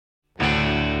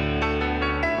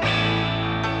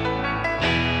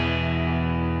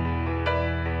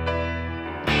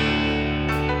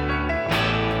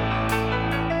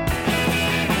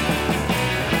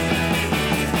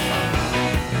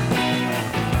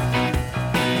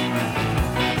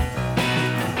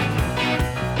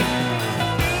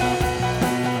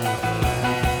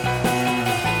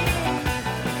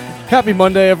Happy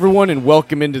Monday, everyone, and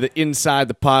welcome into the Inside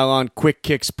the Pylon Quick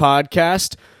Kicks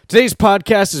podcast. Today's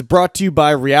podcast is brought to you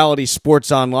by Reality Sports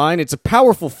Online. It's a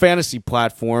powerful fantasy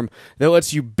platform that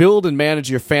lets you build and manage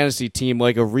your fantasy team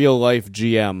like a real-life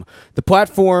GM. The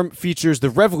platform features the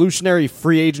revolutionary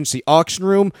free agency auction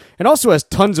room and also has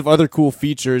tons of other cool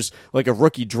features like a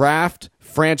rookie draft,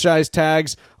 franchise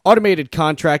tags, automated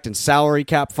contract and salary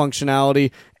cap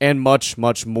functionality, and much,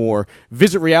 much more.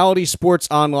 Visit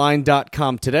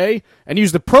realitysportsonline.com today and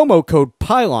use the promo code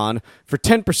PYLON for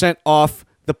 10% off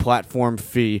the platform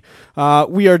fee.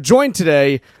 We are joined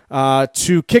today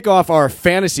to kick off our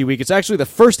fantasy week. It's actually the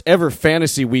first ever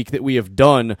fantasy week that we have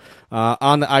done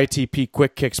on the ITP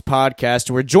Quick Kicks podcast.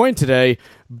 We're joined today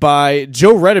by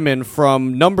Joe Redeman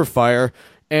from Numberfire.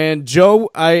 And Joe,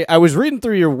 I was reading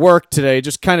through your work today,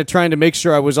 just kind of trying to make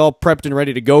sure I was all prepped and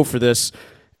ready to go for this.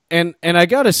 And I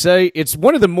got to say, it's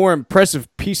one of the more impressive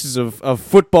pieces of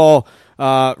football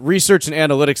research and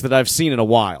analytics that I've seen in a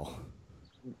while.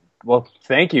 Well,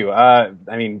 thank you.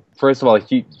 First of all,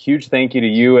 huge thank you to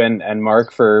you and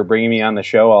Mark for bringing me on the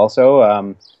show. Also,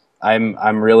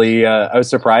 I'm really I was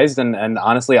surprised and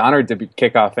honestly honored to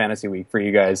kick off Fantasy Week for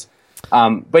you guys.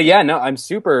 But yeah, no, I'm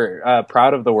super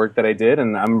proud of the work that I did,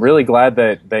 and I'm really glad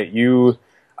that you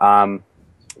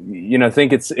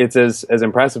think it's as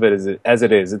impressive as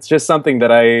it is. It's just something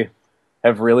that I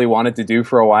have really wanted to do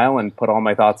for a while and put all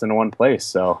my thoughts into one place.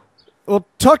 So. Well,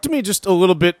 talk to me just a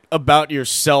little bit about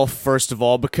yourself, first of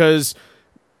all, because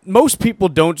most people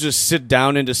don't just sit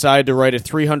down and decide to write a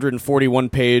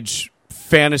 341-page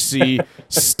fantasy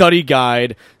study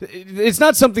guide. It's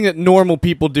not something that normal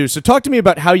people do. So talk to me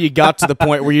about how you got to the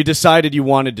point where you decided you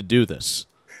wanted to do this.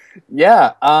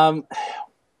 Yeah.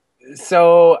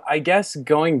 So I guess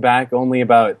going back only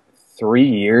about 3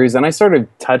 years, and I sort of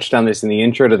touched on this in the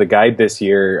intro to the guide this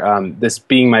year, this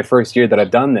being my first year that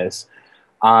I've done this.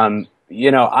 I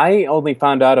only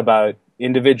found out about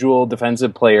individual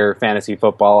defensive player fantasy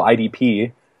football,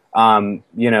 IDP,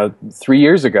 3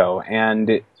 years ago.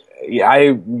 And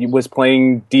I was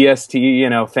playing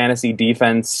DST, fantasy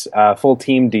defense, full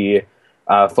team D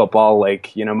football,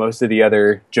 like, most of the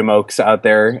other jamokes out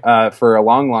there for a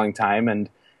long, long time. And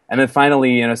then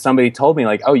finally, somebody told me,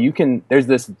 like, oh, there's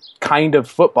this kind of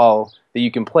football that you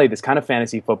can play, this kind of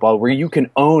fantasy football where you can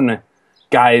own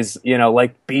guys,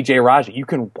 like BJ Raji. You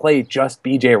can play just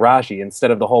BJ Raji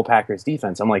instead of the whole Packers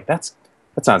defense. I'm like, that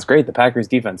sounds great. The Packers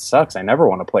defense sucks. I never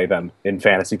want to play them in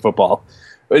fantasy football.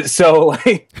 So,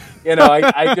 like,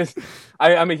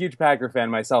 I'm a huge Packer fan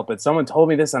myself, but someone told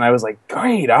me this and I was like,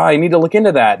 great, I need to look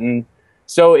into that. And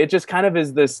so it just kind of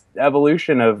is this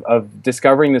evolution of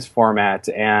discovering this format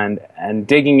and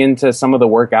digging into some of the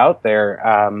work out there.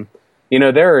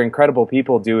 There are incredible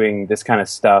people doing this kind of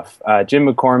stuff. Jim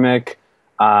McCormick,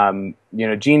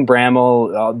 Gene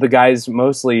Bramall, the guys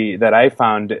mostly that I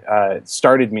found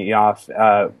started me off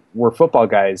were football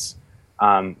guys,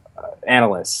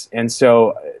 analysts. And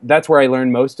so that's where I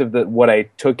learned most of what I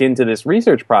took into this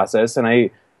research process, and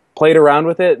I played around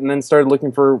with it and then started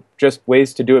looking for just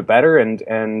ways to do it better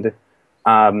and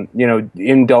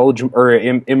indulge or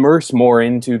immerse more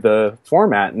into the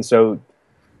format. And so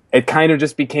it kind of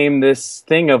just became this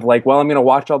thing of like, well, I'm going to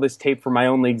watch all this tape for my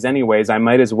own leagues anyways. I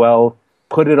might as well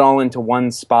put it all into one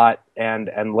spot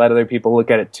and let other people look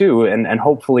at it too. And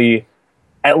hopefully,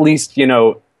 at least,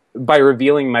 by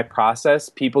revealing my process,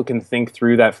 people can think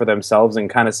through that for themselves and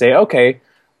kind of say, okay,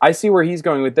 I see where he's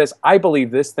going with this. I believe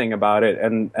this thing about it.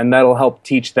 And that'll help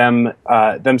teach them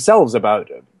themselves about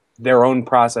their own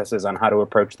processes on how to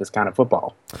approach this kind of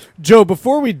football. Joe,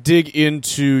 before we dig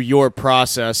into your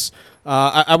process,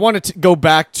 I wanted to go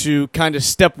back to kind of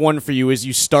step one for you as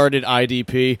you started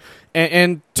IDP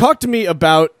and talk to me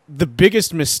about the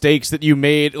biggest mistakes that you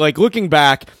made. Like, looking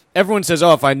back, everyone says,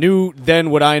 oh, if I knew then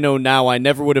what I know now, I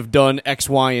never would have done X,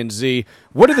 Y, and Z.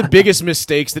 What are the biggest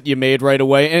mistakes that you made right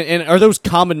away? And are those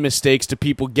common mistakes to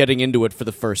people getting into it for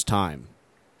the first time?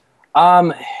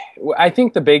 I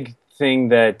think the big thing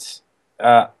that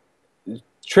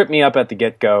tripped me up at the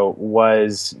get-go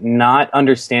was not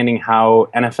understanding how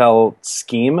NFL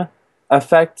scheme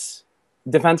affects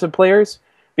defensive players.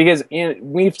 Because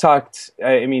we've talked,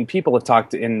 people have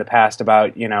talked in the past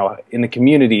about, in the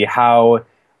community, how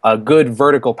a good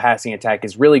vertical passing attack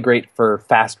is really great for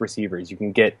fast receivers. You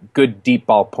can get good deep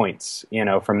ball points,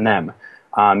 from them.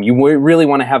 You really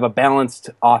want to have a balanced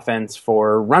offense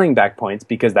for running back points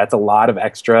because that's a lot of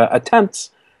extra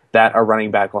attempts that a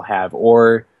running back will have.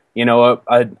 Or,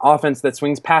 an offense that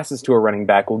swings passes to a running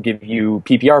back will give you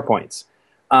PPR points.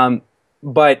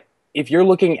 But if you're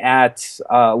looking at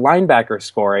linebacker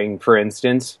scoring, for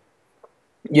instance,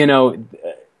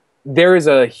 there is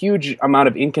a huge amount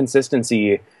of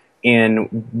inconsistency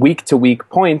in week to week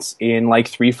points in like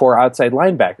 3-4 outside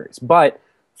linebackers. But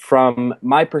from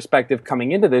my perspective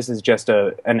coming into this as just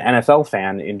an NFL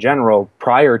fan in general,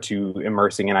 prior to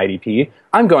immersing in IDP,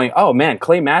 I'm going, oh man,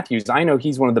 Clay Matthews, I know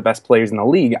he's one of the best players in the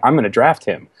league. I'm going to draft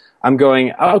him. I'm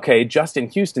going, okay, Justin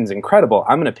Houston's incredible.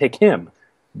 I'm going to pick him.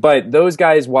 But those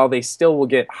guys, while they still will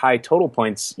get high total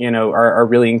points, are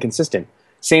really inconsistent.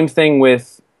 Same thing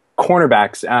with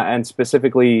cornerbacks, and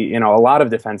specifically, a lot of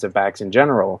defensive backs in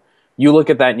general. You look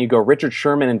at that and you go, Richard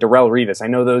Sherman and Darrelle Revis, I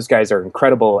know those guys are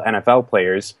incredible NFL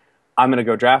players. I'm going to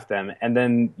go draft them. And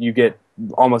then you get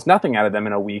almost nothing out of them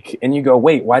in a week. And you go,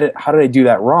 wait, how did I do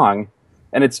that wrong?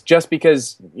 And it's just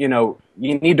because, you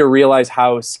need to realize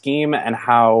how scheme and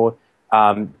how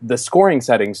the scoring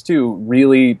settings, too,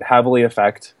 really heavily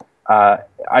affect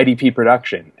IDP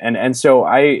production. And so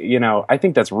I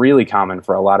think that's really common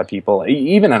for a lot of people,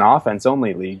 even in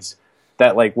offense-only leagues,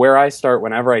 that like where I start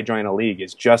whenever I join a league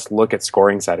is just look at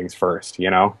scoring settings first,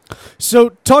 So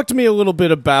talk to me a little bit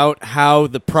about how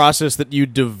the process that you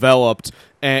developed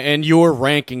and your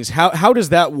rankings, how does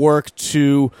that work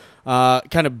to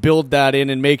kind of build that in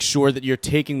and make sure that you're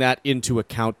taking that into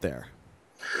account there?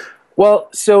 Well,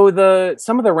 so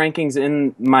some of the rankings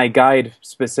in my guide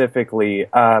specifically,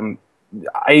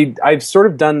 I've sort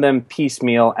of done them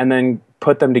piecemeal and then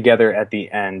put them together at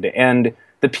the end. And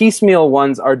the piecemeal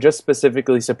ones are just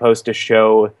specifically supposed to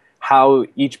show how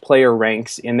each player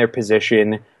ranks in their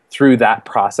position through that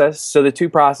process. So the two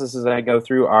processes that I go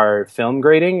through are film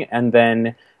grading and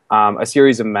then a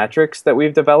series of metrics that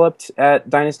we've developed at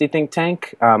Dynasty Think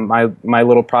Tank, my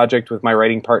little project with my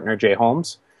writing partner, Jay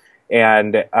Holmes.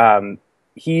 And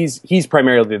he's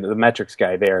primarily the metrics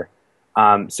guy there.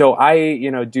 So I,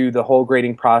 do the whole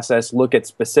grading process, look at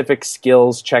specific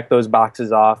skills, check those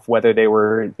boxes off, whether they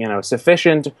were,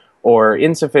 sufficient or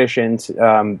insufficient,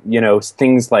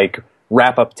 things like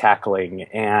wrap-up tackling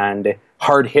and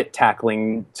hard hit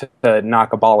tackling to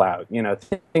knock a ball out,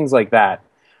 things like that.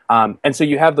 And so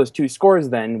you have those two scores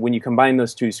then. When you combine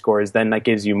those two scores, then that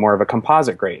gives you more of a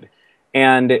composite grade.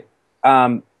 And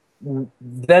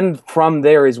then from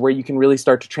there is where you can really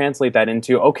start to translate that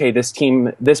into, okay,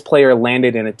 this player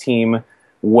landed in a team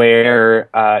where,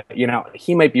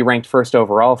 he might be ranked first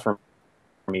overall for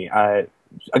me. A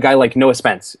guy like Noah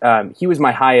Spence, he was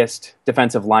my highest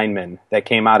defensive lineman that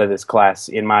came out of this class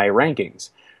in my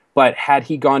rankings. But had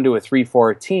he gone to a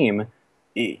 3-4 team,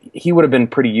 he would have been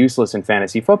pretty useless in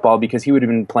fantasy football because he would have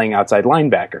been playing outside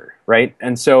linebacker, right?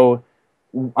 And so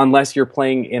unless you're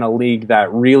playing in a league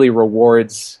that really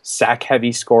rewards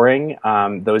sack-heavy scoring,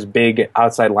 those big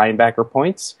outside linebacker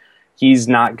points, he's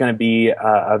not going to be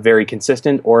a very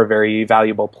consistent or a very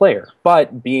valuable player.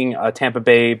 But being a Tampa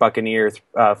Bay Buccaneer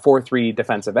 4-3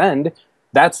 defensive end,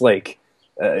 that's like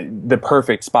the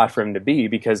perfect spot for him to be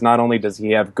because not only does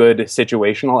he have good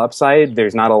situational upside,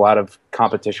 there's not a lot of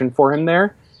competition for him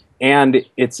there. And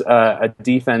it's a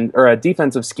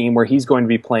defensive scheme where he's going to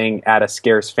be playing at a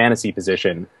scarce fantasy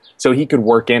position. So he could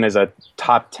work in as a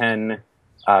top 10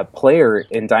 player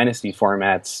in dynasty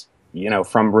formats,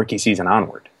 from rookie season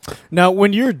onward. Now,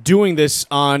 when you're doing this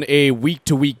on a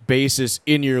week-to-week basis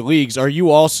in your leagues, are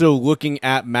you also looking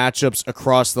at matchups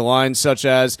across the line, such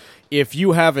as if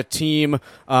you have a team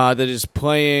that is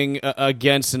playing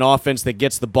against an offense that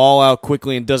gets the ball out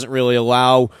quickly and doesn't really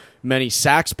allow many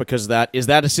sacks because of that, is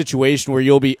that a situation where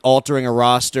you'll be altering a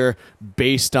roster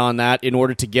based on that in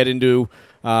order to get into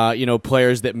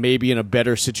players that may be in a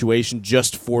better situation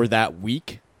just for that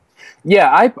week?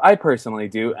 Yeah, I personally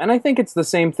do. And I think it's the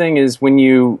same thing as when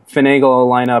you finagle a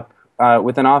lineup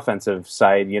with an offensive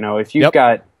side. If you've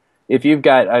got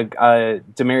a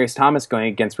Demaryius Thomas going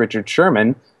against Richard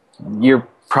Sherman, you're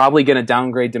probably going to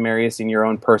downgrade Demaryius in your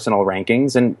own personal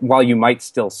rankings. And while you might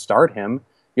still start him,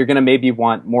 you're going to maybe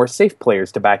want more safe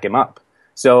players to back him up.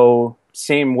 So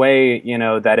same way,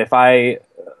 that if a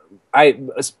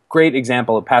great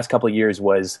example of the past couple of years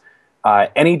was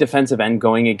any defensive end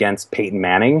going against Peyton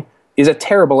Manning is a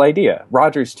terrible idea.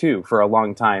 Rodgers, too, for a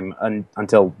long time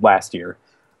until last year.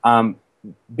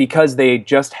 Because they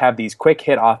just have these quick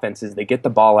hit offenses, they get the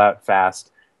ball out fast,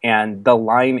 and the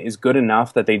line is good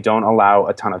enough that they don't allow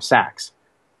a ton of sacks.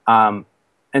 And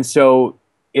so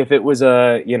if it was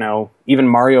even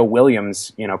Mario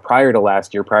Williams, prior to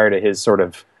last year, prior to his sort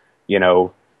of,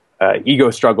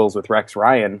 ego struggles with Rex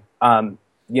Ryan,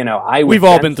 we've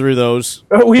all been through those.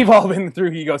 We've all been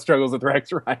through ego struggles with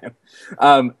Rex Ryan.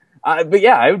 But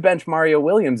yeah, I would bench Mario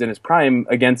Williams in his prime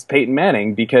against Peyton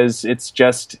Manning because it's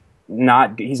just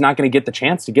he's not going to get the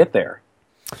chance to get there.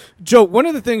 Joe, one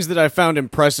of the things that I found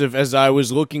impressive as I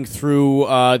was looking through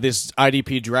this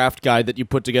IDP draft guide that you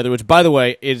put together, which, by the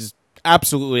way, is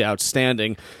absolutely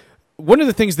outstanding, one of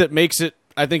the things that makes it,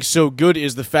 I think, so good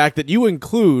is the fact that you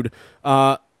include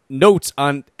notes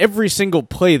on every single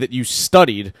play that you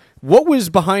studied. What was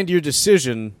behind your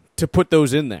decision to put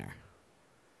those in there?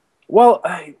 Well,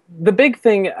 the big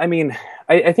thing,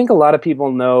 I think a lot of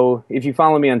people know, if you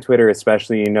follow me on Twitter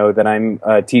especially, you know that I'm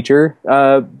a teacher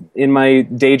in my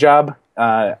day job.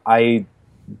 I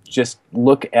just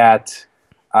look at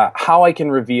how I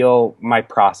can reveal my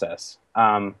process,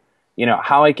 how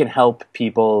I can help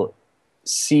people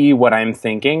see what I'm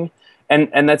thinking.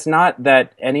 And that's not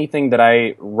that anything that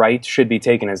I write should be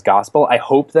taken as gospel. I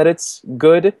hope that it's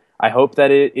good. I hope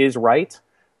that it is right.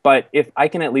 But if I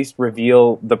can at least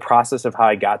reveal the process of how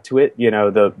I got to it,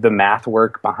 the math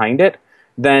work behind it,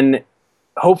 then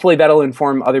hopefully that'll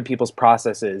inform other people's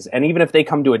processes. And even if they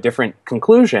come to a different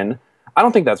conclusion, I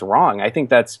don't think that's wrong. I think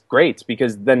that's great,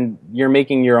 because then you're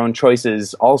making your own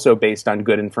choices also based on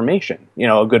good information,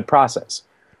 a good process.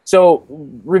 So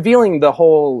revealing the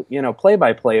whole,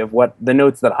 play-by-play of what the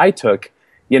notes that I took,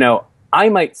 I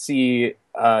might see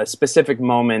a specific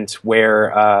moment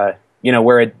where,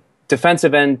 where a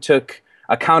defensive end took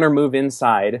a counter move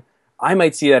inside. I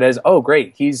might see that as, oh,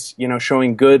 great, he's,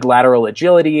 showing good lateral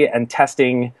agility and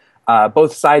testing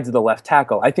both sides of the left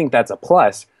tackle. I think that's a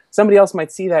plus. Somebody else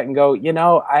might see that and go,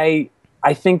 I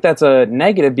think that's a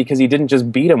negative because he didn't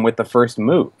just beat him with the first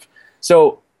move.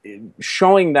 So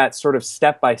showing that sort of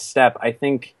step-by-step, I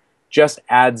think, just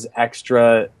adds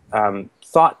extra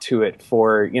thought to it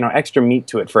for, extra meat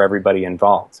to it for everybody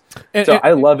involved.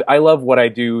 I love what I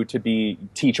do to be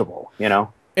teachable,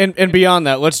 And beyond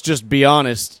that, let's just be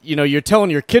honest. You're telling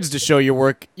your kids to show your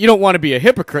work. You don't want to be a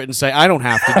hypocrite and say, I don't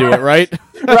have to do it, right?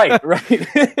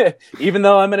 Right. Even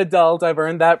though I'm an adult, I've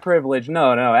earned that privilege.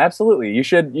 No, absolutely. You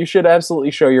should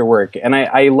absolutely show your work. And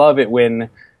I love it when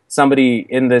somebody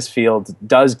in this field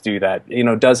does do that,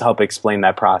 does help explain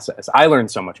that process. I learned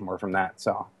so much more from that,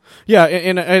 so. Yeah,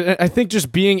 and I think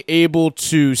just being able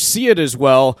to see it as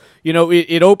well,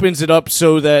 it opens it up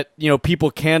so that,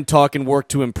 people can talk and work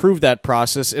to improve that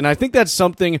process. And I think that's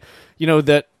something,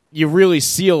 that you really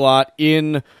see a lot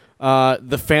in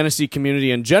the fantasy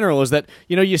community in general, is that,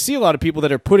 you see a lot of people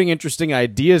that are putting interesting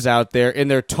ideas out there, and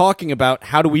they're talking about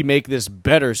how do we make this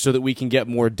better so that we can get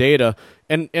more data.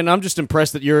 And I'm just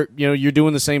impressed that you're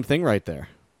doing the same thing right there.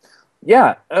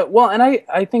 Yeah, well, and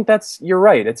I think you're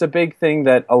right. It's a big thing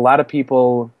that a lot of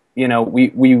people,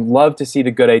 we love to see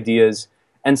the good ideas,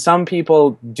 and some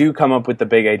people do come up with the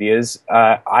big ideas.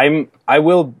 I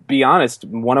will be honest,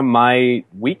 one of my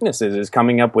weaknesses is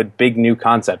coming up with big new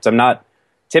concepts. I'm not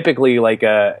typically like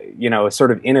a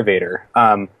sort of innovator,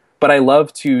 but I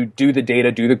love to do the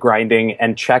data, do the grinding,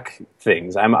 and check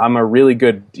things. I'm a really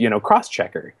good,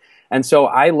 cross-checker. And so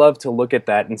I love to look at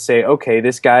that and say, okay,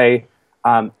 this guy,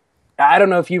 I don't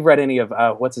know if you've read any of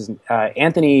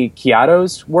Anthony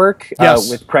Chiato's work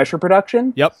with pressure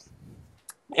production. Yep.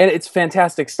 And it's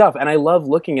fantastic stuff. And I love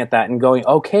looking at that and going,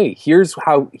 okay, here's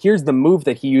the move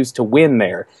that he used to win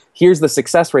there. Here's the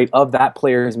success rate of that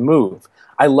player's move.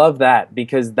 I love that,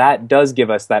 because that does give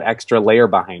us that extra layer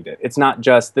behind it. It's not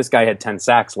just this guy had 10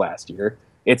 sacks last year.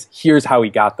 It's here's how he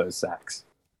got those sacks.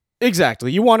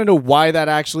 Exactly. You want to know why that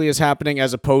actually is happening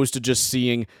as opposed to just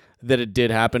seeing that it did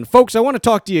happen. Folks, I want to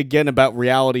talk to you again about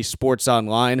Reality Sports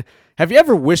Online. Have you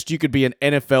ever wished you could be an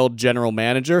NFL general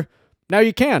manager? Now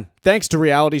you can, thanks to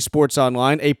Reality Sports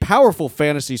Online, a powerful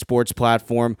fantasy sports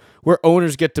platform where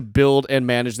owners get to build and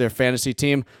manage their fantasy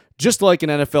team just like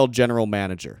an NFL general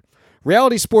manager.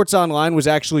 Reality Sports Online was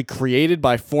actually created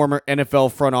by former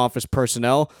NFL front office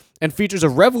personnel and features a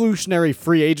revolutionary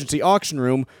free agency auction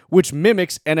room which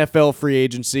mimics NFL free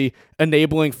agency,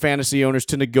 enabling fantasy owners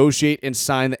to negotiate and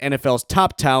sign the NFL's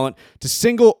top talent to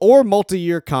single or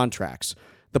multi-year contracts.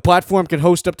 The platform can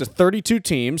host up to 32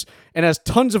 teams and has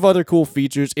tons of other cool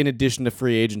features in addition to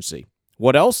free agency.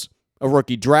 What else? A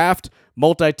rookie draft,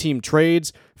 multi-team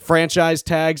trades, franchise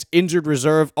tags, injured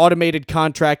reserve, automated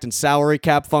contract and salary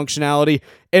cap functionality,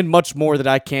 and much more that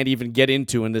I can't even get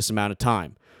into in this amount of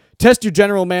time. Test your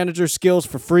general manager skills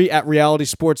for free at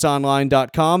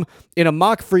realitysportsonline.com in a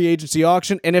mock free agency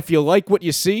auction, and if you like what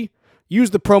you see,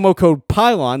 use the promo code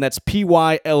PYLON, that's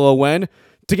PYLON,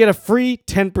 to get a free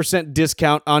 10%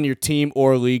 discount on your team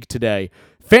or league today.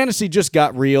 Fantasy just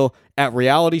got real at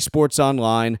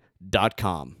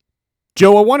realitysportsonline.com.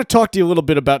 Joe, I want to talk to you a little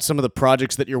bit about some of the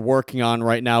projects that you're working on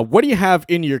right now. What do you have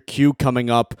in your queue coming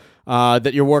up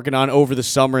that you're working on over the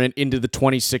summer and into the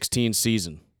 2016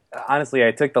 season? Honestly,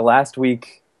 I took the last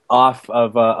week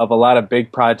of a lot of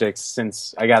big projects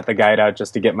since I got the guide out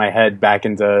just to get my head back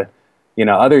into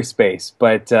other space.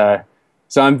 But so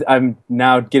I'm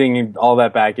now getting all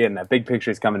that back in. That big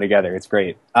picture is coming together. It's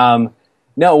great.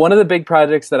 No, one of the big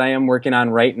projects that I am working on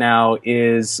right now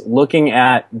is looking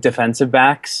at defensive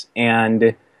backs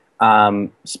and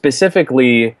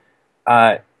specifically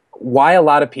why a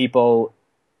lot of people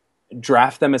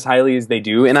draft them as highly as they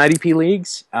do in IDP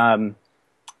leagues.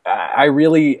 I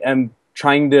really am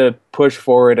trying to push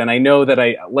forward, and I know that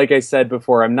like I said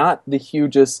before, I'm not the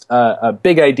hugest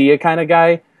big idea kind of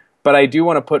guy, but I do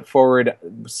want to put forward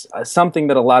something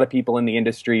that a lot of people in the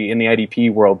industry, in the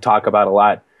IDP world, talk about a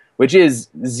lot, which is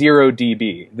zero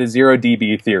DB, the zero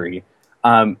DB theory.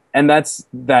 And that's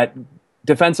that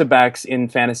defensive backs in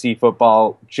fantasy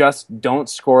football just don't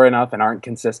score enough and aren't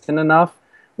consistent enough,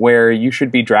 where you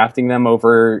should be drafting them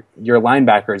over your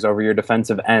linebackers, over your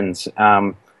defensive ends.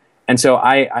 And so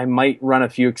I might run a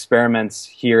few experiments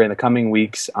here in the coming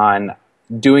weeks on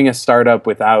doing a startup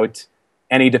without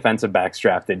any defensive backs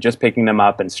drafted, just picking them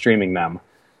up and streaming them.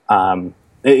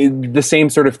 The same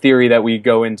sort of theory that we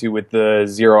go into with the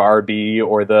zero RB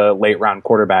or the late round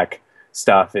quarterback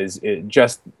stuff is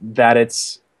just that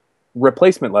it's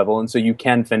replacement level, and so you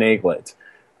can finagle it.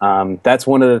 That's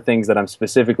one of the things that I'm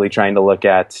specifically trying to look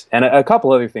at, and a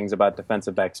couple other things about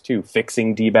defensive backs too: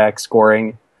 fixing D-back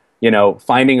scoring,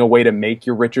 finding a way to make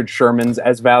your Richard Shermans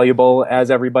as valuable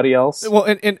as everybody else. Well,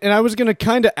 and I was going to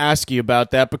kind of ask you about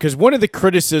that, because one of the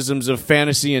criticisms of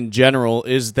fantasy in general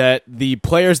is that the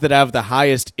players that have the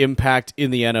highest impact in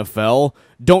the NFL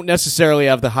don't necessarily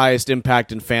have the highest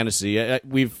impact in fantasy.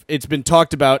 It's been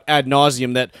talked about ad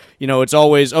nauseum that, it's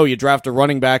always, you draft a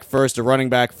running back first,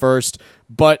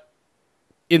 but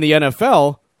in the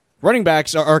NFL, running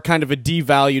backs are kind of a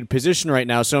devalued position right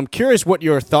now. So I'm curious what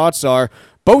your thoughts are,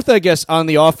 both, I guess, on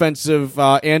the offensive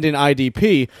and in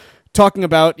IDP, talking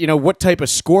about, what type of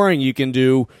scoring you can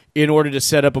do in order to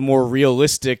set up a more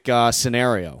realistic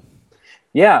scenario.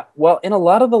 Yeah, well, in a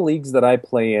lot of the leagues that I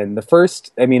play in, the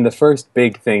first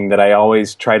big thing that I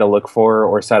always try to look for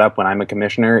or set up when I'm a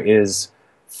commissioner is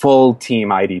full team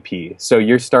IDP. So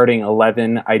you're starting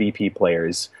 11 IDP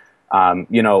players,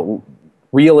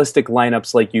 realistic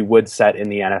lineups like you would set in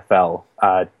the NFL,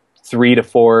 3 to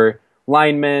 4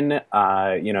 linemen,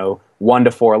 1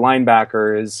 to 4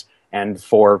 linebackers, and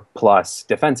 4+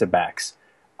 defensive backs,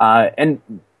 and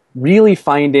really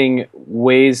finding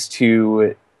ways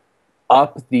to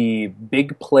up the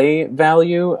big play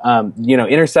value.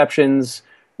 Interceptions,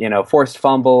 forced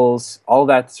fumbles, all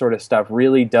that sort of stuff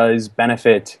really does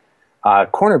benefit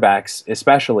cornerbacks,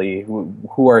 especially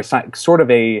who are sort of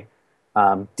a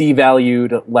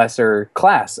devalued lesser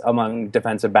class among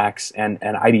defensive backs and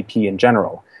IDP in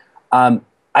general. I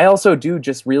also do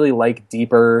just really like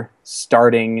deeper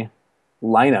starting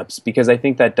lineups, because I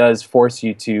think that does force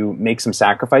you to make some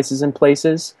sacrifices in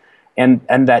places, and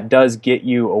that does get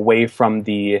you away from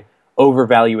the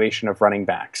overvaluation of running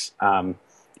backs.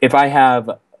 If I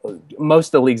have most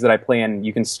of the leagues that I play in,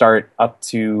 you can start up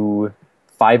to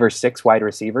 5 or 6 wide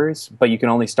receivers, but you can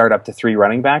only start up to 3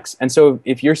 running backs. And so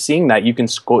if you're seeing that, you can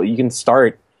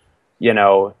start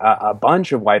a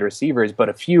bunch of wide receivers, but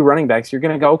a few running backs, you're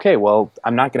going to go, okay, well,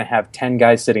 I'm not going to have 10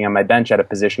 guys sitting on my bench at a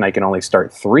position I can only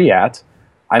start 3 at.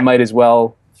 I might as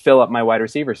well fill up my wide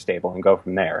receiver stable and go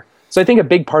from there. So I think a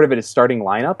big part of it is starting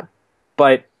lineup,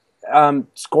 but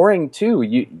scoring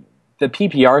too. The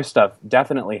PPR stuff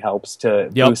definitely helps to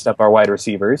boost up our wide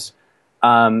receivers.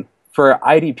 For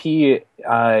IDP,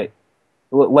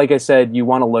 like I said, you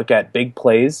want to look at big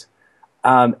plays.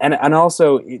 And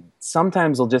also,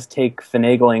 sometimes it'll just take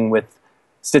finagling with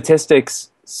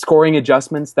statistics, scoring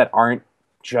adjustments that aren't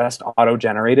just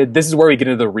auto-generated. This is where we get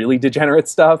into the really degenerate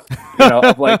stuff,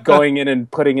 of like going in and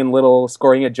putting in little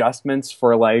scoring adjustments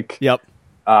for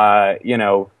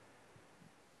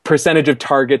percentage of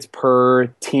targets per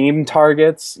team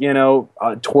targets,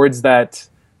 towards that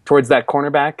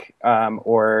cornerback,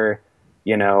 or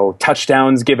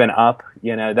touchdowns given up.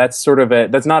 That's sort of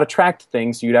that's not a tracked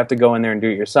thing, so you'd have to go in there and do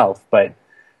it yourself. But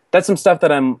that's some stuff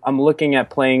that I'm looking at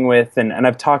playing with, and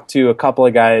I've talked to a couple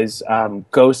of guys,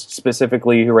 Ghost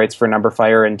specifically, who writes for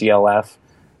Numberfire and DLF.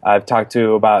 I've talked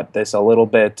to about this a little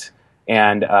bit,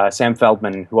 and Sam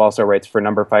Feldman, who also writes for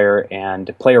Numberfire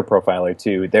and Player Profiler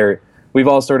too. We've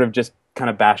all sort of just kind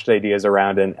of bashed ideas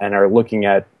around and are looking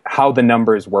at how the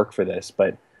numbers work for this.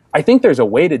 But I think there's a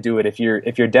way to do it if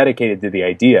you're dedicated to the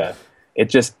idea.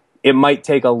 it might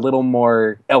take a little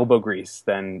more elbow grease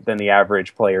than the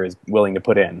average player is willing to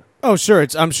put in. Oh, sure.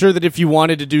 I'm sure that if you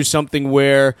wanted to do something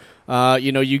where,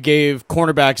 you gave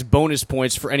cornerbacks bonus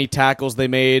points for any tackles they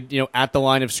made, at the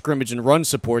line of scrimmage and run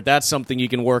support, that's something you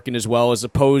can work in as well, as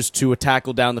opposed to a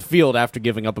tackle down the field after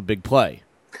giving up a big play.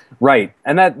 Right.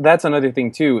 And that's another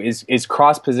thing too, is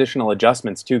cross-positional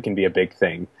adjustments too can be a big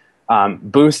thing.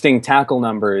 Boosting tackle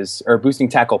numbers or boosting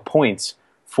tackle points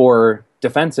for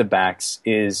defensive backs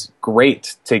is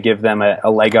great to give them a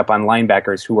leg up on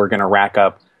linebackers who are going to rack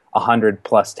up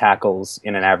 100+ tackles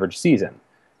in an average season.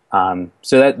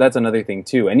 So that's another thing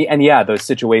too. And yeah, those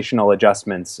situational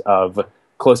adjustments of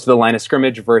close to the line of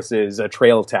scrimmage versus a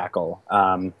trail tackle.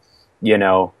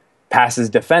 Passes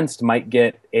defensed might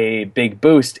get a big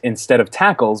boost instead of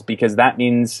tackles because that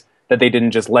means that they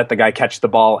didn't just let the guy catch the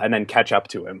ball and then catch up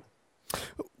to him.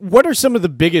 What are some of the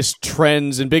biggest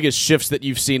trends and biggest shifts that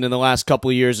you've seen in the last couple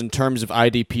of years in terms of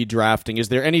IDP drafting? Is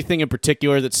there anything in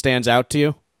particular that stands out to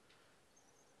you?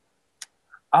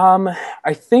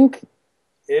 I think,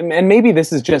 and maybe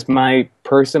this is just my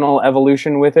personal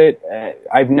evolution with it,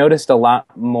 I've noticed a lot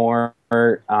more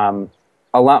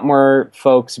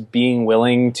folks being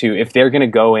willing to, if they're going to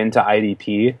go into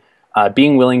IDP,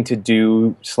 being willing to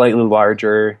do slightly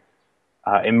larger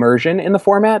immersion in the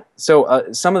format.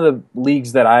 So some of the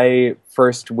leagues that I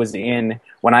first was in,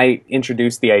 when I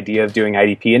introduced the idea of doing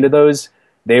IDP into those,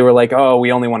 they were like, oh,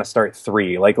 we only want to start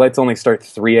 3. Like, let's only start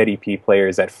 3 IDP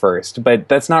players at first. But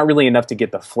that's not really enough to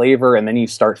get the flavor, and then you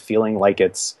start feeling like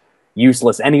it's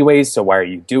useless anyways, so why are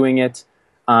you doing it?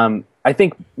 I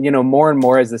think, more and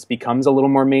more as this becomes a little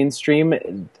more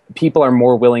mainstream, people are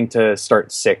more willing to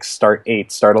start 6, start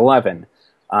 8, start 11,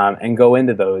 and go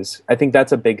into those. I think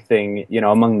that's a big thing,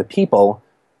 among the people.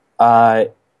 I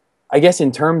guess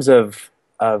in terms of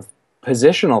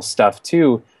positional stuff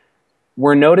too,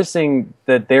 we're noticing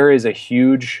that there is a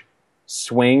huge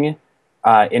swing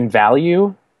in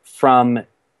value from,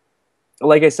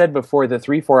 like I said before, the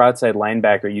 3-4 outside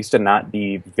linebacker used to not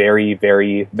be very,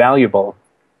 very valuable.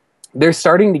 They're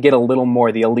starting to get a little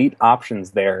more, the elite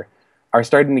options there are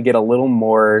starting to get a little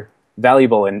more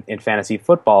valuable in fantasy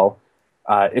football,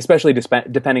 especially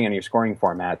depending on your scoring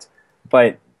format.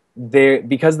 But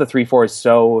because the 3-4 is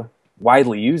so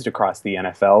widely used across the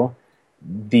NFL,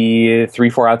 the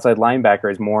 3-4 outside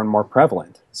linebacker is more and more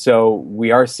prevalent. So we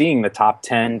are seeing the top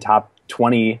 10, top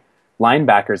 20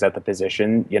 linebackers at the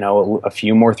position. A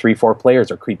few more 3-4 players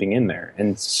are creeping in there.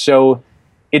 And so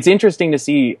it's interesting to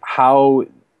see how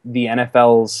the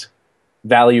NFL's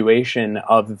valuation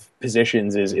of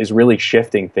positions is really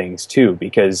shifting things too,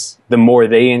 because the more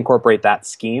they incorporate that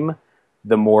scheme,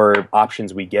 the more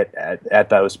options we get at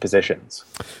those positions.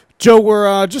 Joe,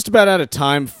 we're just about out of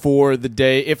time for the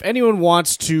day. If anyone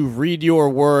wants to read your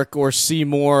work or see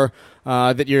more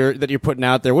that you're putting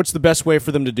out there, what's the best way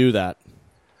for them to do that?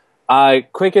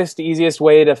 Quickest, easiest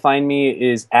way to find me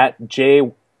is at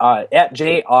JR_FF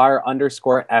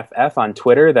on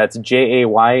Twitter. That's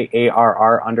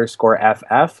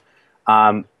JAYARR_FF.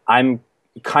 I'm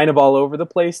kind of all over the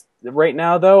place right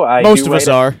now, though. Most of us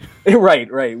are. Right.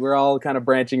 We're all kind of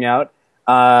branching out.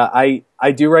 I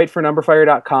do write for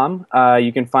numberfire.com.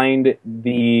 You can find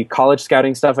the college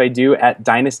scouting stuff I do at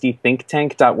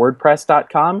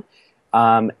dynastythinktank.wordpress.com.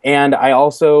 And I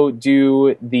also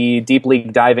do the Deep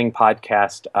League Diving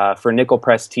podcast for Nickel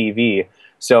Press TV.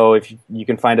 So if you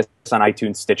can find us on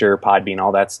iTunes, Stitcher, Podbean,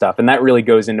 all that stuff. And that really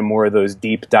goes into more of those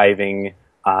deep diving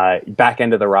back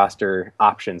end of the roster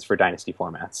options for dynasty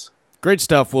formats. Great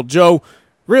stuff. Well, Joe,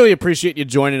 really appreciate you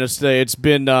joining us today. It's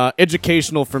been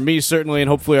educational for me, certainly, and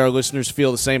hopefully our listeners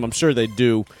feel the same. I'm sure they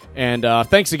do. And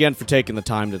thanks again for taking the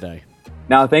time today.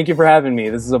 No, thank you for having me.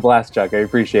 This is a blast, Chuck. I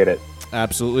appreciate it.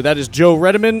 Absolutely. That is Joe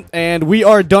Redeman, and we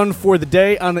are done for the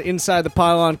day on the Inside the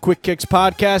Pylon Quick Kicks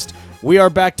podcast. We are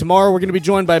back tomorrow. We're going to be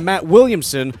joined by Matt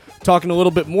Williamson, talking a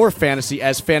little bit more fantasy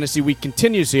as Fantasy Week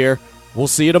continues here. We'll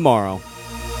see you tomorrow.